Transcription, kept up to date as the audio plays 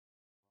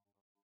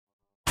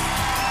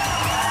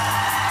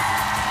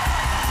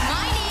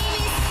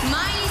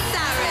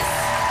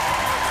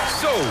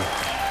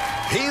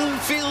heel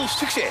veel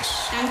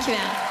succes.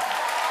 Dankjewel.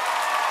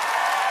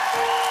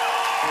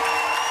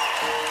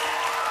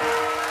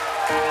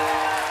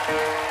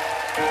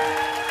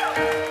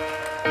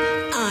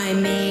 I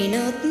may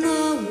not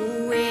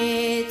know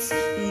it,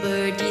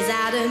 but these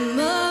are the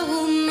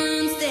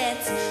moments that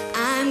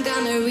I'm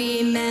gonna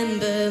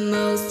remember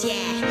most.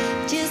 Yeah,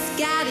 just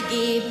gotta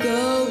keep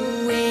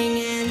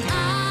going, and I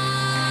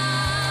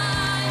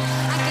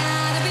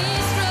gotta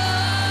be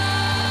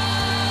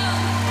strong.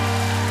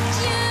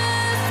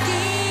 Just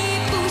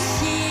keep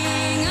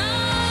pushing on.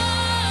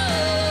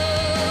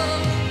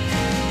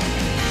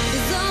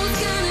 There's always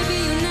gonna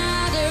be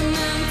another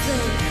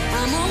mountain.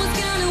 I'm always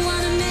gonna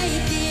wanna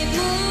make it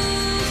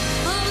move.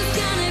 Always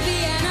gonna be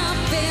an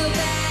uphill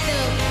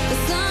battle, but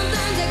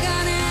sometimes I'm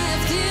gonna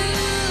have to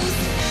lose.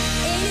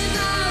 Ain't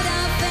about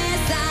how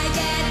fast I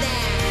get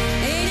there.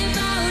 Ain't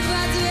about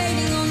what's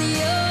waiting on the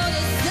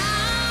other side.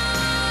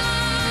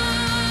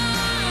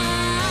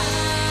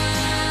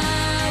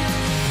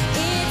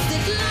 It's the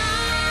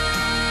climb.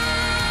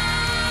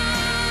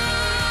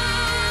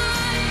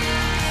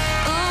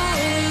 Oh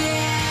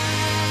yeah.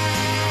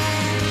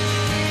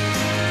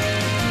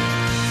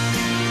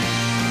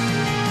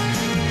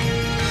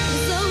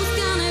 There's always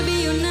gonna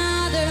be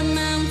another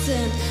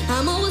mountain.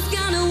 I'm always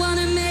gonna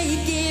wanna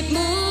make it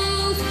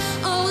move.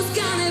 Always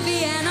gonna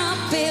be an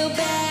uphill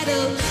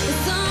battle, but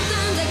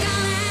sometimes I'm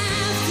gonna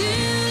have to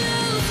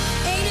lose.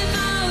 Ain't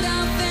about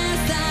how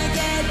fast I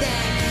get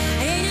there.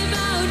 Ain't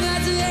about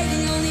what's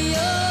waiting on the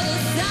other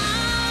side.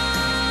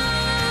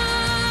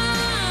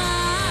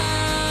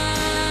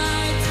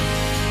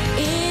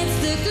 It's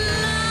the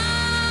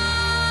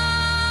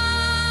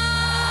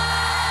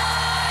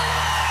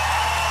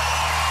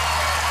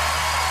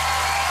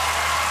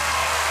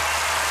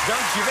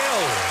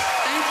Dankjewel.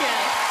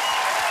 Dankjewel.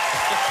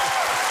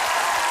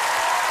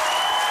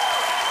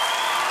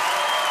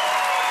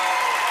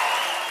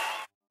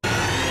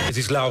 Het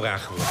is Laura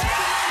geworden.